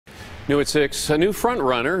New at 6, a new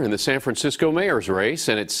front-runner in the San Francisco mayor's race,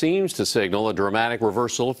 and it seems to signal a dramatic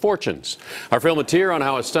reversal of fortunes. Our Phil Matier on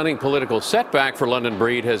how a stunning political setback for London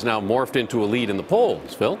Breed has now morphed into a lead in the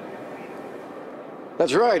polls. Phil?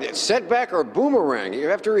 That's right. Setback or boomerang. You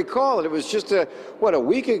have to recall it was just a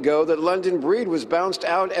week ago that London Breed was bounced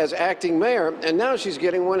out as acting mayor, and now she's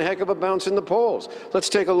getting one heck of a bounce in the polls. Let's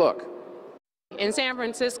take a look. In San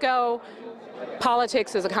Francisco,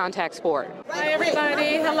 politics is a contact sport. Hi,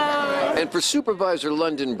 everybody. Hello. And for Supervisor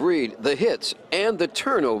London Breed, the hits and the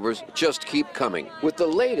turnovers just keep coming, with the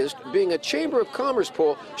latest being a Chamber of Commerce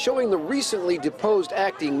poll showing the recently deposed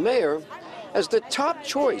acting mayor as the top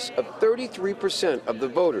choice of 33% of the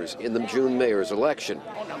voters in the June mayor's election.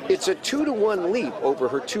 It's a 2-to-1 leap over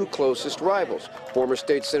her two closest rivals, former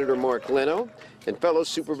State Senator Mark Leno and fellow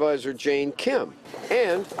Supervisor Jane Kim,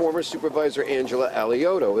 and former Supervisor Angela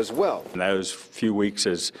Alioto as well. Those few weeks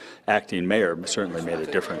as acting mayor certainly made a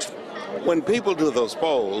difference. When people do those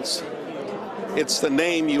polls, it's the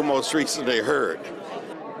name you most recently heard.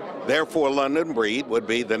 Therefore, London Breed would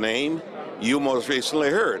be the name you most recently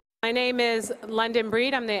heard. My name is London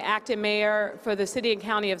Breed. I'm the acting mayor for the city and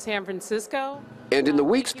county of San Francisco. And in the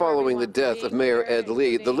weeks following the death of Mayor Ed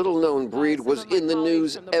Lee, the little-known Breed was in the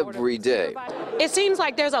news every day. It seems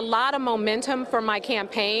like there's a lot of momentum for my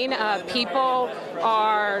campaign. People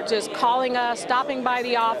are just calling us, stopping by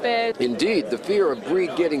the office. Indeed, the fear of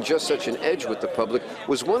Breed getting just such an edge with the public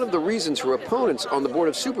was one of the reasons her opponents on the Board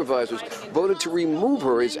of Supervisors voted to remove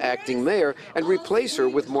her as acting mayor and replace her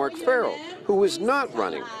with Mark Farrell, who is not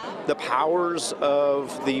running. The powers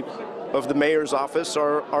of the mayor's office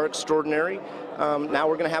are extraordinary. Now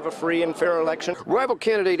we're going to have a free and fair election. Rival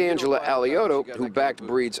candidate Angela Alioto, who backed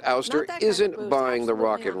Breed's ouster, isn't buying the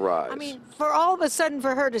rocket rise. I mean, for all of a sudden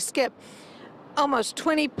for her to skip almost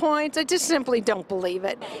 20 points, I just simply don't believe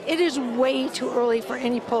it. It is way too early for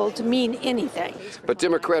any poll to mean anything. But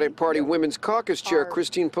Democratic Party Women's Caucus Chair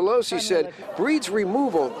Christine Pelosi said Breed's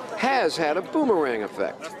removal has had a boomerang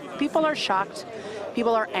effect. People are shocked.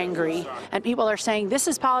 People are angry, and people are saying, this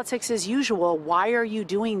is politics as usual. Why are you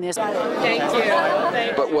doing this? Thank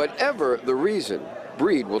you. But whatever the reason,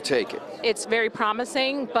 Breed will take it. It's very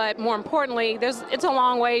promising, but more importantly, it's a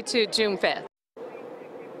long way to June 5th.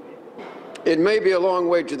 It may be a long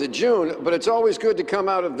way to the June, but it's always good to come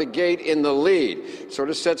out of the gate in the lead. Sort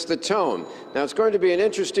of sets the tone. Now, it's going to be an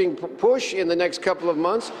interesting push in the next couple of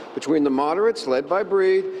months between the moderates, led by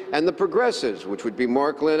Breed, and the progressives, which would be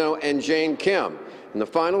Mark Leno and Jane Kim. And the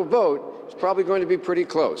final vote is probably going to be pretty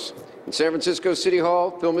close. In San Francisco City Hall,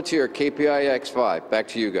 Phil Matier, KPIX 5. Back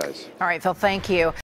to you guys. All right, Phil, thank you.